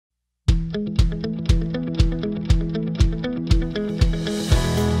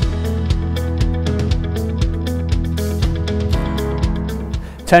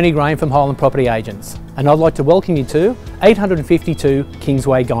Tony Graham from Highland Property Agents, and I'd like to welcome you to 852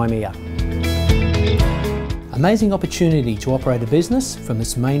 Kingsway, Gymea. Amazing opportunity to operate a business from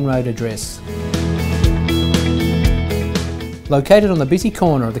this main road address. Located on the busy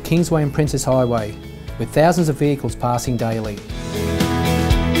corner of the Kingsway and Princess Highway, with thousands of vehicles passing daily.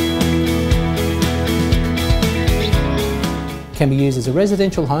 Can be used as a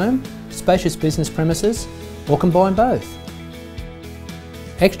residential home, spacious business premises, or combine both.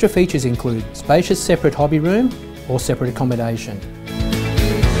 Extra features include spacious separate hobby room or separate accommodation.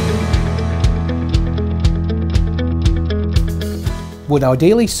 Would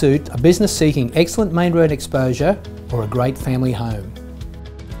ideally suit a business seeking excellent main road exposure or a great family home.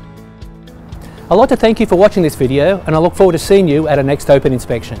 I'd like to thank you for watching this video, and I look forward to seeing you at our next open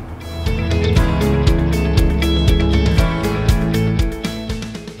inspection.